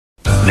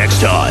Next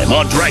time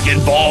on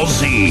Dragon Ball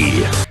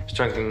Z.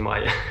 Strengthening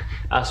my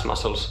ass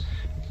muscles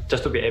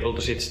just to be able to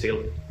sit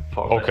still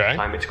for the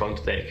time it's going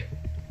to take.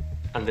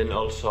 And then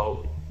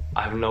also,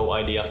 I have no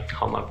idea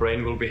how my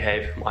brain will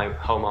behave,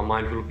 how my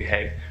mind will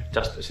behave,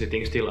 just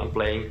sitting still and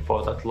playing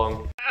for that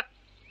long.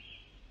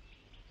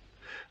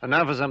 And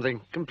now for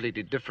something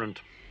completely different.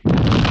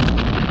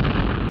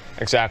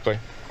 Exactly.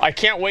 I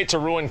can't wait to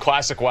ruin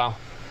Classic WoW.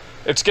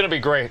 It's gonna be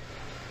great.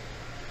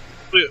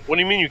 What do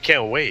you mean you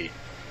can't wait?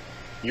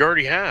 You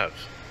already have.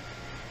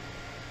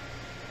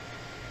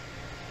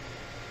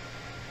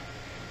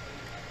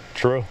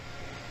 True.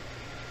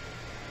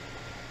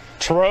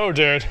 True,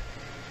 dude.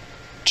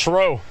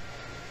 True.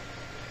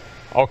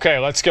 Okay,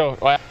 let's go.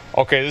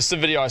 Okay, this is the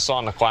video I saw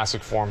on the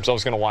Classic forums. I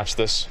was gonna watch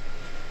this.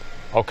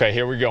 Okay,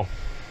 here we go.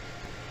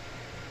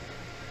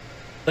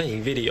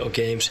 Playing video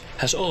games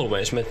has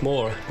always meant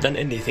more than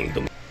anything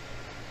to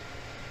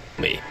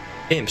me.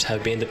 Games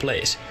have been the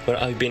place where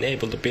I've been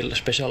able to build a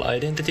special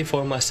identity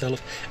for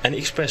myself and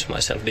express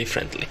myself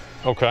differently.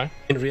 Okay.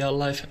 In real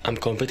life, I'm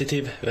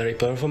competitive, very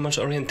performance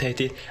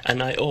orientated,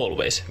 and I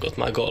always got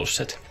my goals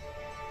set.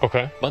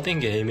 Okay. But in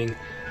gaming,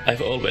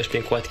 I've always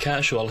been quite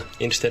casual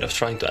instead of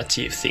trying to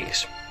achieve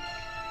things.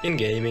 In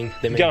gaming,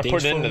 the main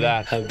things for me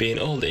have been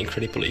all the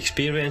incredible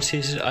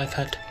experiences I've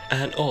had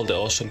and all the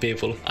awesome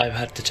people I've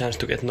had the chance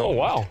to get know. Oh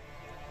wow.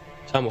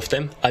 Some of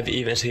them I've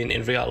even seen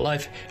in real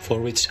life,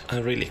 for which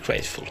I'm really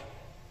grateful.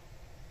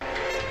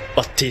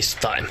 But this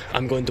time,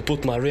 I'm going to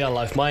put my real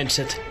life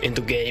mindset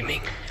into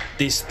gaming.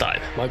 This time,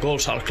 my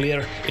goals are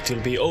clear. It will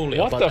be only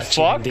about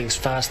achieving things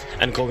fast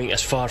and going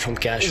as far from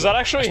casual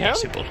as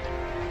possible.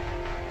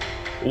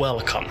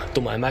 Welcome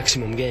to my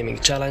maximum gaming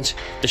challenge,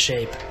 the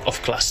Shape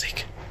of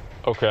Classic.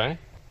 Okay.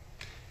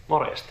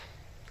 Morjesta.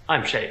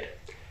 I'm Shape.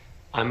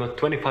 I'm a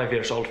 25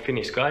 years old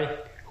Finnish guy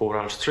who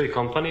runs 3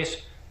 companies,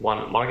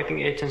 1 marketing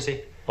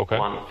agency,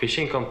 1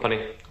 fishing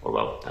company, or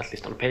well, at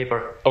least on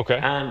paper,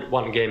 and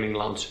 1 gaming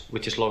lounge,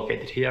 which is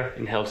located here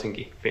in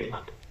Helsinki,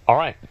 Finland.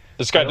 Alright.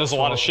 This guy does a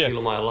lot of shit. I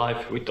fill my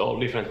life with all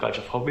different kinds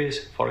of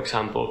hobbies. For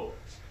example,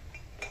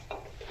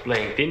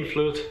 playing tin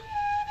flute,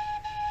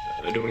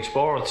 doing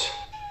sports,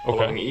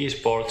 following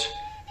esports,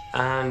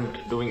 and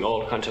doing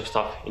all kinds of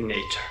stuff in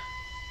nature.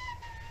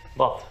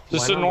 But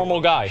just a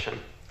normal guy.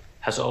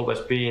 Has always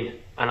been,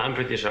 and I'm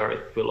pretty sure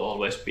it will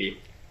always be,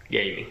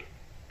 gaming.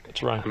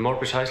 That's right. And more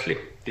precisely,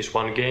 this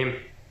one game,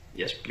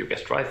 yes, you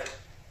guessed right,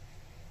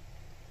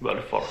 World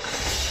of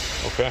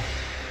Warcraft. Okay.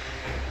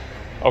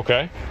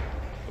 Okay.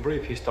 A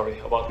brief history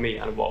about me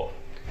and WoW.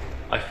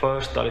 I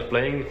first started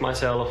playing it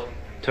myself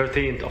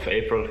 13th of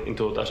April in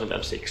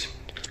 2006.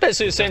 It's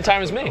basically the same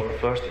time as me. Our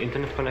first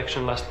internet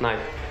connection last night,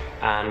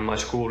 and my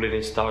school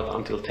didn't start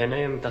until 10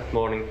 AM that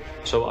morning,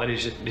 so I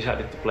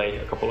decided to play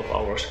a couple of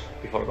hours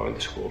before going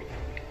to school,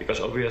 because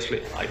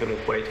obviously I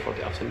couldn't wait for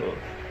the afternoon.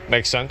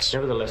 Makes sense.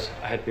 Nevertheless,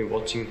 I had been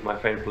watching my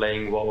friend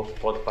playing WoW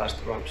for the past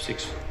around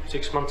six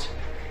months,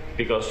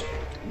 because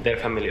their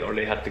family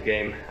already had the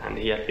game, and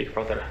he had a big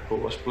brother who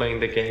was playing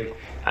the game,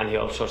 and he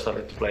also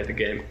started to play the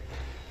game.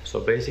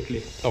 So basically,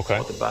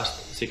 for the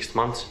past 6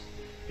 months,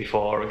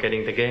 before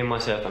getting the game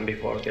myself and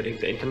before getting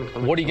the internet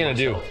connection, what are you gonna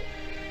do?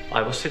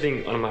 I was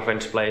sitting on my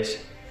friend's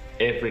place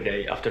every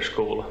day after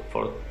school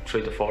for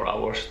 3 to 4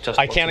 hours. Just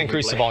I can't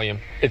increase the volume.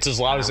 It's as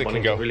loud as it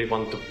can go. Really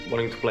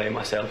wanting to play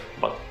myself,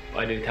 but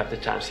I didn't have the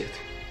chance yet.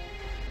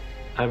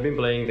 I've been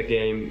playing the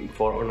game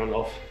for on and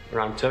off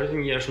around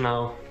 13 years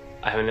now.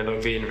 I have never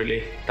been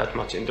really that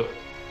much into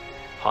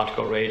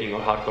hardcore raiding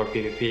or hardcore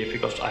PvP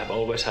because I've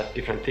always had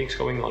different things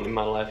going on in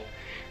my life.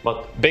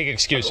 But big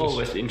excuses. I've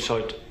always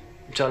enjoyed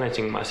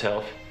challenging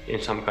myself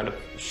in some kind of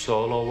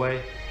solo way.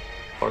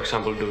 For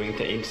example, doing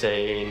the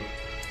insane.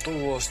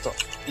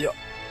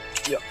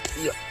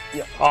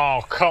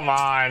 Oh, come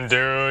on,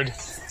 dude.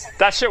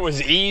 That shit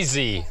was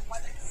easy.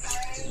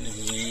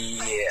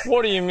 Yeah.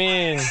 What do you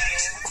mean?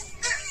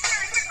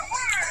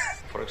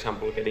 For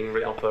example, getting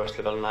real first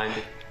level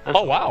 90.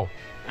 Oh, wow.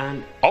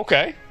 And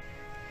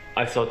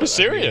I thought that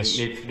I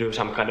need to do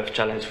some kind of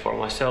challenge for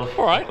myself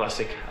in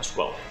Classic as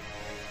well.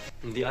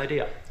 The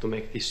idea to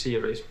make this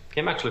series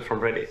came actually from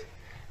Reddit,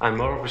 and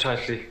more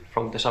precisely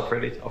from the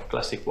subreddit of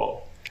Classic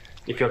WoW.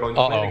 If you're going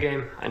to play the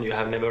game and you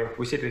have never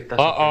visited that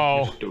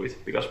subreddit, you should do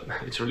it, because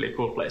it's a really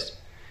cool place.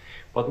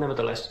 But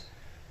nevertheless,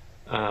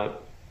 I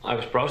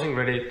was browsing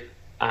Reddit,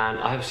 and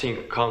I have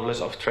seen countless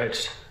of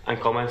threads and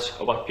comments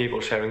about people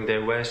sharing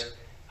their ways,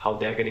 how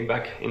they are getting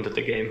back into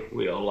the game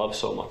we all love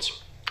so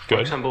much. For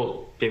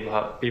example,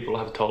 people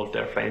have told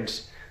their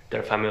friends,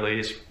 their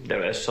families,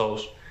 their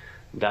SOs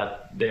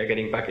that they are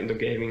getting back into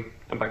gaming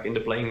and back into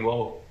playing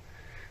WoW.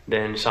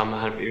 Then some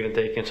have even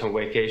taken some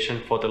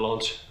vacation for the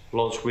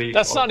launch week.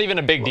 That's not even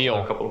a big deal.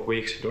 A couple of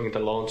weeks during the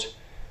launch.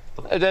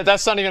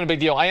 That's not even a big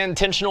deal. I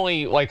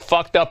intentionally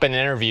fucked up an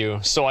interview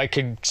so I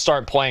could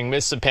start playing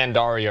Mists of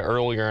Pandaria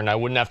earlier, and I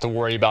wouldn't have to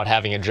worry about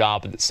having a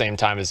job at the same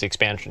time as the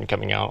expansion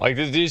coming out.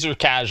 These are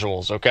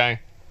casuals, okay?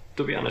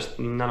 To be honest,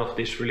 none of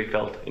this really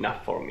felt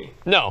enough for me.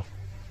 No.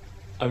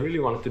 I really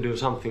wanted to do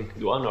something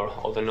to honor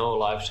all the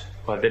no-lives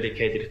who have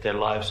dedicated their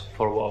lives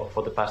for WoW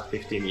for the past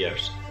 15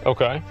 years.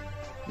 Okay.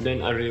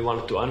 Then I really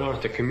wanted to honor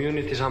the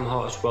community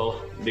somehow as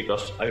well,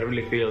 because I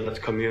really feel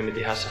that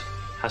community has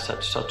had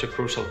such a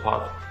crucial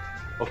part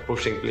of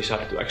pushing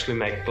Blizzard to actually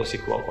make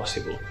Classic WoW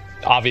possible.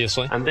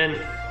 Obviously. And then,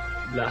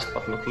 last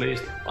but not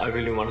least, I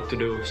really wanted to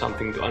do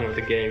something to honor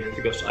the game,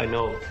 because I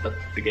know that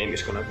the game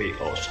is gonna be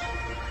awesome.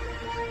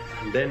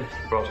 And then,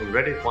 browsing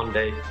Reddit one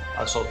day,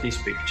 I saw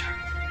this picture.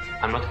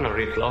 I'm not gonna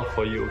read it out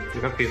for you.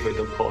 You can feel free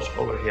to pause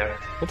over here.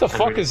 What the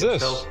fuck is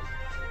this?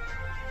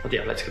 But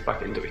yeah, let's get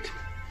back into it.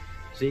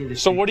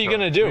 So what are you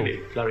gonna do? Really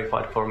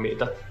clarified for me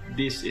that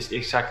this is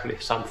exactly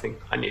something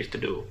I need to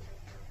do.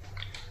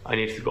 I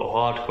need to go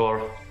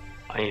hardcore.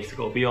 I need to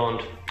go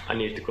beyond. I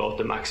need to go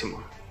to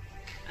maximum.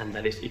 And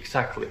that is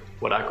exactly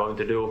what I'm going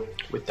to do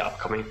with the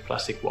upcoming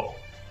Classic WoW.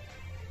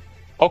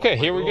 Okay,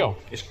 here we go.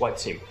 It's quite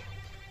simple.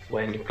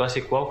 When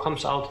Classic WoW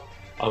comes out,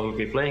 I will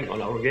be playing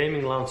on our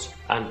gaming launch,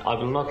 and I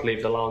will not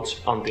leave the launch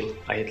until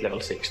I hit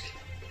level 60.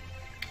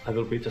 I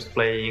will be just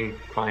playing,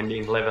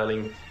 grinding,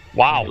 leveling,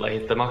 until I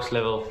hit the max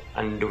level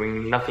and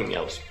doing nothing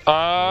else.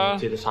 I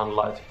won't see the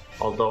sunlight,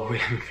 although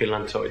we're in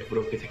Finland, so it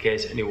wouldn't be the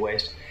case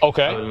anyways.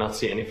 Okay. I will not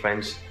see any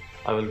friends.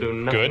 I will do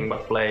nothing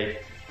but play.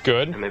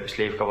 Good. And maybe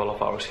sleep a couple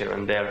of hours here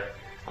and there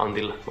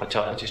until my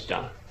challenge is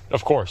done.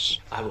 Of course.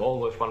 I have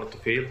always wanted to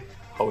feel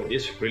how it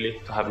is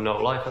really to have no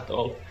life at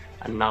all,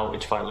 and now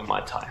it's finally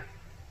my time.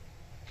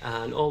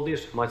 And all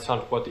this might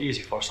sound quite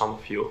easy for some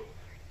of you.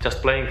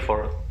 Just playing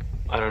for,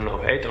 I don't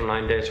know, 8 or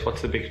 9 days,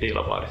 what's the big deal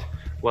about it?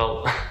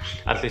 Well,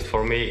 at least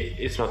for me,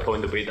 it's not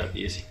going to be that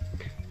easy.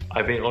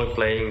 I've been only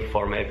playing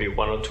for maybe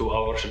 1 or 2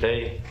 hours a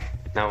day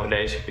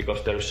nowadays,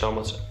 because there's so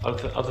much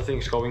other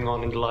things going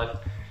on in the life.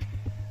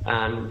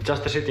 And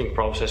just the sitting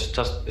process,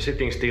 just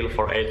sitting still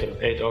for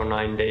 8 or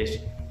 9 days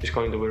is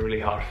going to be really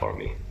hard for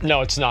me.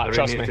 No, it's not,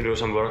 trust me. I really need to do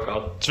some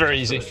workout. It's very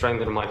easy. To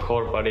strengthen my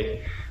core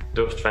body,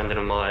 to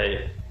strengthen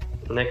my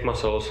neck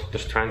muscles, to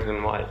strengthen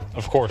my...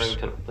 Of course.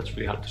 That's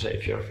really hard to say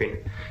if you're Finn.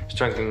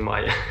 Strengthening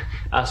my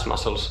ass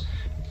muscles,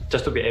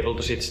 just to be able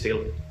to sit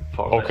still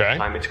for the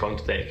time it's going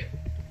to take.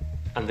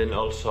 And then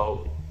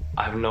also,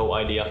 I have no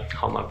idea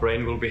how my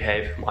brain will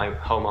behave,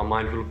 how my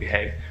mind will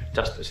behave,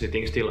 just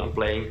sitting still and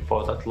playing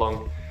for that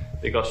long.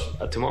 Because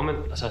at the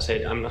moment, as I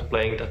said, I'm not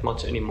playing that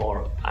much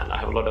anymore, and I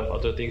have a lot of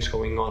other things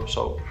going on,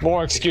 so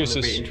more excuses.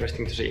 It's going to be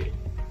interesting to see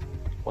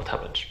what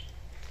happens.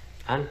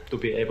 And to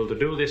be able to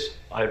do this,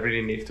 I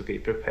really need to be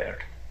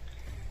prepared.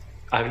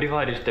 I've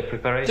divided the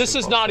preparation. This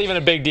is not even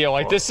a big deal.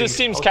 Like this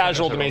seems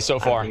casual to me so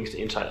far. Things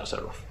inside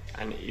Azeroth.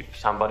 And if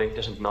somebody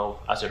doesn't know,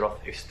 Azeroth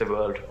is the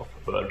world of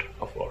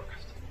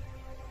Warcraft.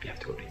 You have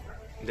to go deeper.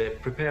 The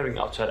preparing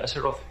outside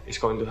Azeroth is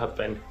going to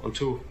happen on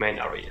 2 main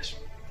areas.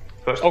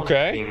 First one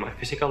being my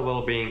physical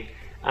well-being,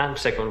 and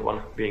second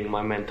one being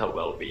my mental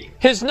well-being.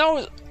 His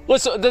nose,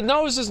 listen, the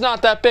nose is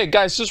not that big,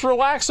 guys. Just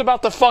relax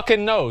about the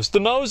fucking nose. The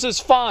nose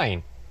is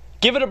fine.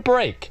 Give it a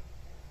break.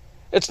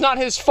 It's not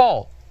his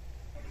fault.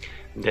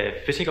 The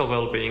physical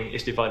well-being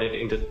is divided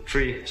into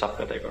 3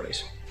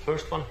 subcategories.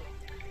 First one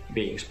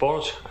being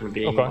sports and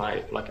being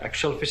my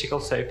actual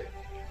physical shape.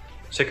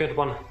 Second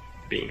one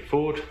being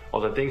food,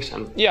 other things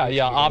and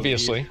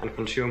obviously, and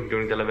consume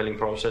during the leveling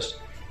process.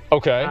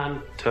 Okay.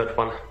 And third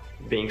one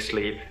being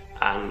sleep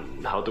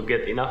and how to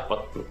get enough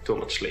but not too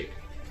much sleep.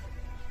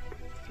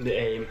 The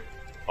aim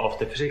of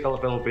the physical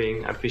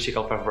well-being and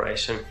physical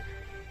preparation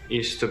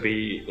is to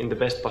be in the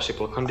best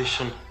possible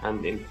condition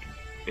and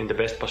in the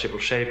best possible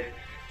shape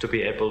to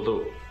be able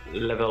to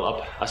level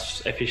up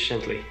as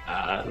efficiently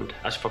and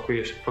as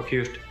focused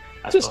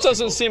as this possible.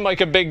 Doesn't seem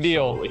like a big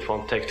deal. So it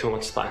won't take too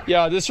much time.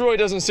 Yeah, this really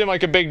doesn't seem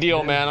like a big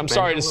deal, man. I'm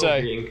sorry to say.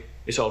 Well-being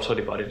is also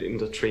divided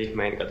into 3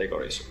 main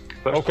categories.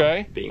 First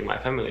one being my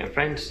family and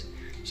friends,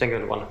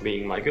 second one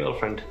being my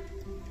girlfriend,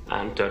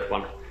 and third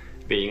one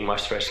being my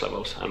stress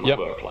levels and my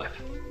work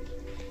life.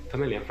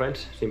 Family and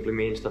friends simply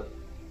means that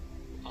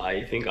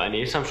I think I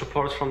need some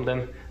support from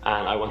them,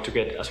 and I want to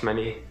get as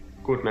many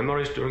good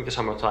memories during the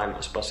summertime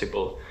as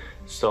possible,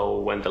 so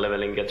when the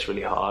leveling gets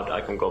really hard I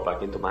can go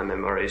back into my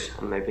memories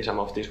and maybe some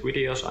of these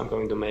videos I'm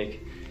going to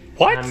make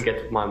and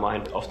get my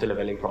mind off the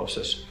leveling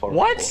process for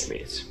what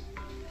needs.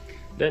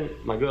 Then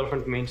my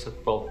girlfriend means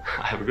that, well,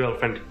 I have a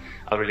girlfriend.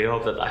 I really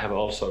hope that I have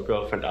also a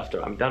girlfriend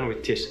after I'm done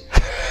with this,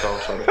 so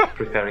sort of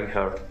preparing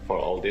her for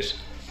all this.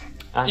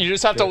 And you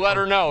just have to let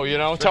her know, you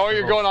know, tell her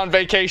you're going on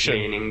vacation.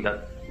 Meaning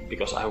that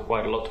because I have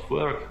quite a lot of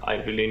work, I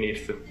really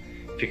need to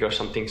figure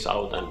some things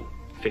out and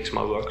fix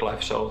my work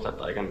life so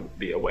that I can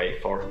be away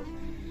for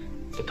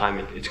the time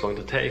it's going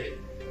to take,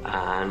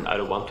 and I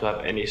don't want to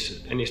have any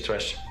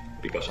stress,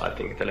 because I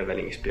think the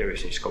leveling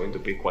experience is going to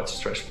be quite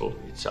stressful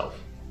itself.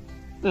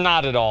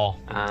 Not at all.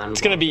 And it's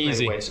going to be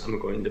easy. Ways I'm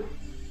going to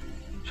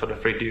sort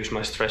of reduce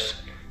my stress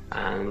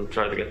and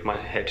try to get my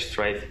head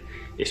straight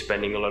is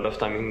spending a lot of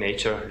time in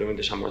nature during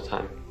the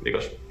summertime,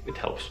 because it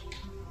helps.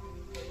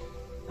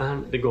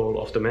 And the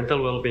goal of the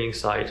mental well-being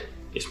side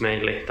is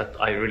mainly that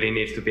I really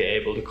need to be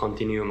able to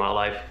continue my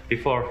life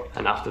before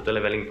and after the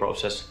leveling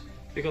process,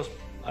 because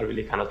I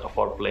really cannot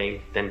afford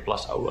playing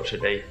 10+ hours a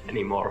day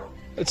anymore.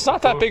 It's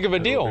not that big of a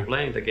deal. I will be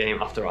playing the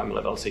game after I'm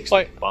level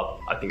 60, but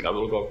I think I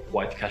will go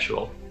quite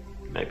casual.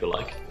 Maybe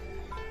like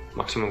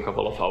maximum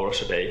couple of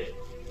hours a day.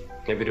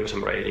 Maybe do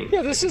some raiding.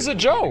 Yeah, this is a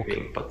joke.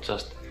 But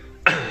just,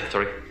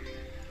 sorry,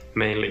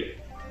 mainly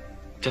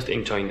just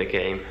enjoying the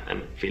game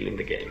and feeling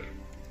the game.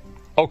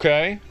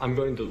 Okay. I'm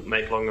going to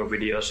make longer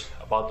videos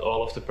about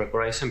all of the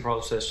preparation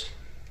process.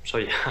 So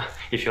yeah,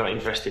 if you're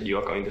interested, you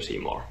are going to see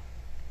more.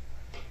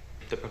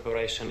 The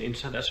preparation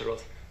inside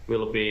Azeroth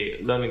will be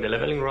learning the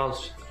leveling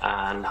routes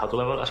and how to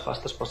level as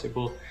fast as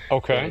possible.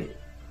 Okay. Then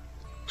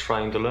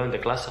trying to learn the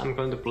class I'm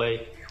going to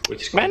play,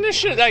 which is man, this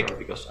shit like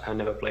because I have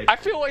never played. I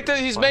feel like that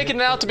he's making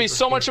it out to be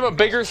so much of a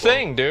bigger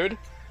thing, dude.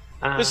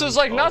 And this is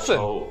like nothing.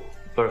 Also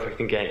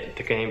perfecting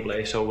the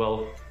gameplay so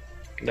well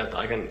that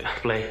I can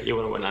play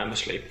even when I'm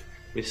asleep,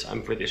 which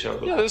I'm pretty sure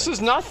will happen. This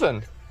is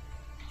nothing.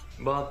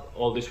 But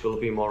all this will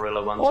be more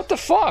relevant. What the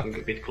fuck?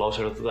 A bit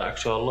closer to the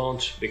actual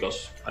launch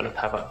because I don't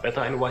have a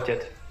beta invite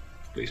yet.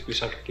 Please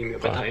give me a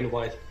beta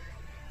invite.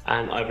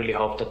 And I really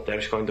hope that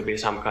there's going to be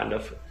some kind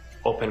of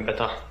open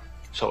beta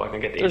so I can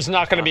get in. There's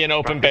not going to be an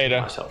open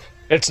beta. Myself.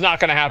 It's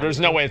not going to happen. There's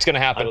no way it's going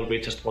to happen. I will be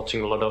just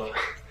watching a lot of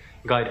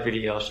guide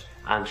videos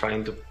and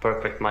trying to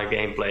perfect my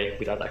gameplay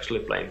without actually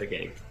playing the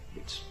game.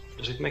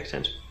 Does it make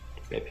sense?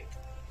 Maybe.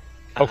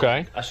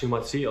 Okay. As you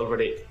might see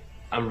already,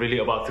 I'm really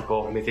about to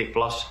go Mythic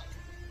Plus.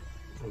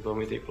 Although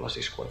Mythic Plus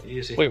is quite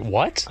easy. Wait,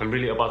 what? I'm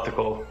really about to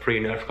go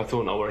pre-nerf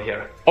Cthulhu over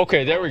here.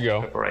 Okay, there we go.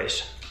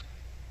 Preparation.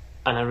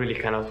 And I really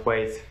cannot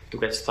wait to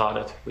get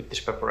started with this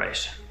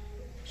preparation.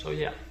 So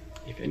yeah,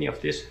 if any of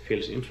this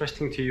feels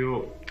interesting to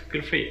you,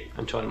 feel free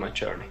and join my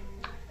journey.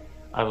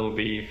 I will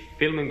be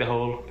filming the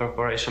whole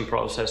preparation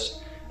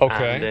process.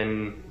 Okay. And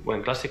then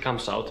when Classic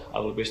comes out, I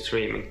will be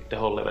streaming the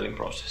whole leveling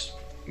process.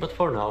 But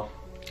for now,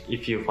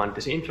 if you find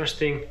this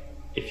interesting,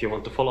 if you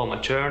want to follow my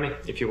journey,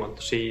 if you want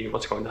to see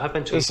what's going to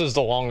happen to me. This is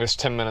the longest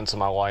 10 minutes of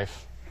my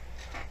life.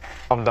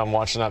 I'm done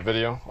watching that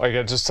video. Like,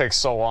 it just takes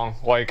so long.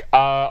 Like,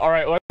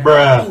 alright,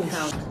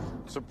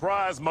 Bruh.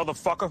 Surprise,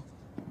 motherfucker.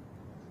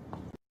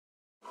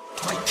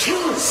 My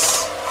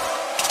killers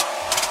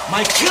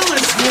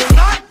will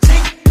not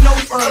take no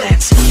for an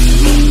answer.